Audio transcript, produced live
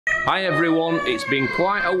Hi everyone, it's been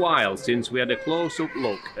quite a while since we had a close-up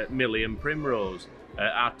look at Millie and Primrose,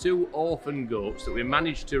 our two orphan goats that we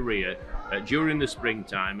managed to rear during the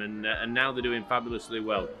springtime, and now they're doing fabulously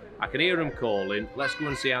well. I can hear them calling. Let's go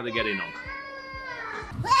and see how they're getting on.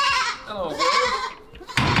 Hello girls.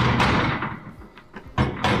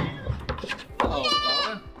 Hello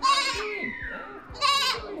Flower.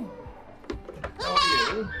 How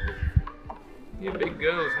are you? You're big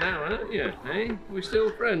girls now, aren't you? Eh? We're still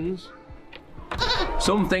friends.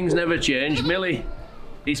 Some things never change. Millie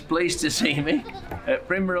is pleased to see me.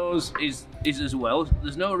 Primrose is as well.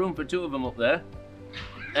 There's no room for two of them up there.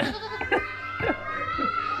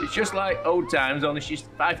 It's just like old times, only she's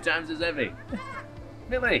 5 times as heavy.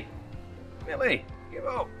 Millie, give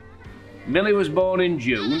up. Millie was born in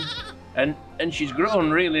June, and she's grown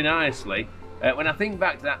really nicely. When I think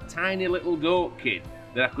back to that tiny little goat kid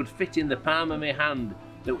that I could fit in the palm of my hand,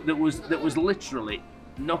 that was literally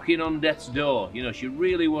knocking on death's door. You know, she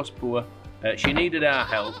really was poor. She needed our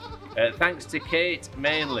help. Thanks to Kate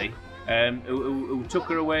mainly, who took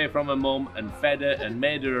her away from her mum and fed her and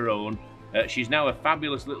made her her own. She's now a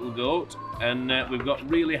fabulous little goat, and we've got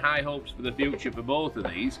really high hopes for the future for both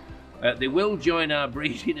of these. They will join our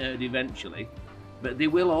breeding herd eventually, but they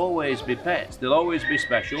will always be pets. They'll always be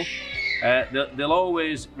special. They'll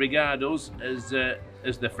always regard us as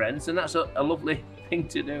their friends, and that's a lovely thing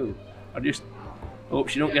to do. I just hope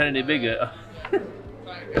she don't get any bigger.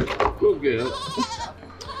 Good girl.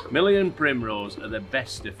 Millie and Primrose are the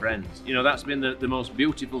best of friends. You know, that's been the most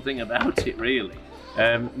beautiful thing about it, really.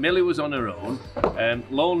 Millie was on her own.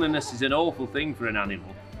 Loneliness is an awful thing for an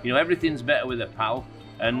animal. You know, everything's better with a pal,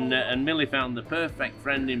 and Millie found the perfect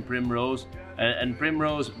friend in Primrose, and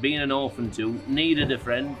Primrose, being an orphan too, needed a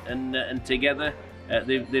friend, and together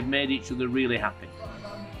they've made each other really happy.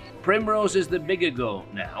 Primrose is the bigger goat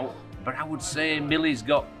now, but I would say Millie's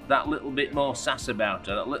got that little bit more sass about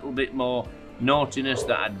her, that little bit more naughtiness,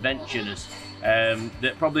 that adventureness,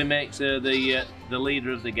 that probably makes her the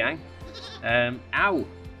leader of the gang. Ow!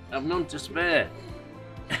 I've none to spare.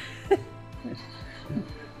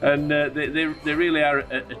 And they really are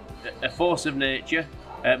a force of nature,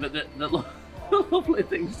 but the lovely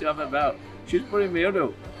things to have about. She's putting me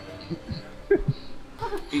up.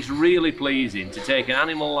 It's really pleasing to take an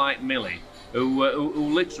animal like Millie, who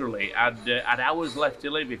literally had hours left to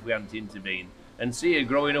live if we hadn't intervened, and see her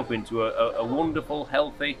growing up into a wonderful,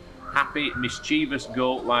 healthy, happy, mischievous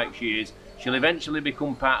goat like she is. She'll eventually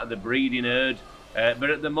become part of the breeding herd, but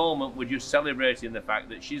at the moment we're just celebrating the fact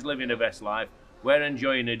that she's living her best life. We're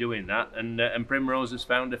enjoying her doing that, and Primrose has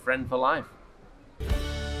found a friend for life.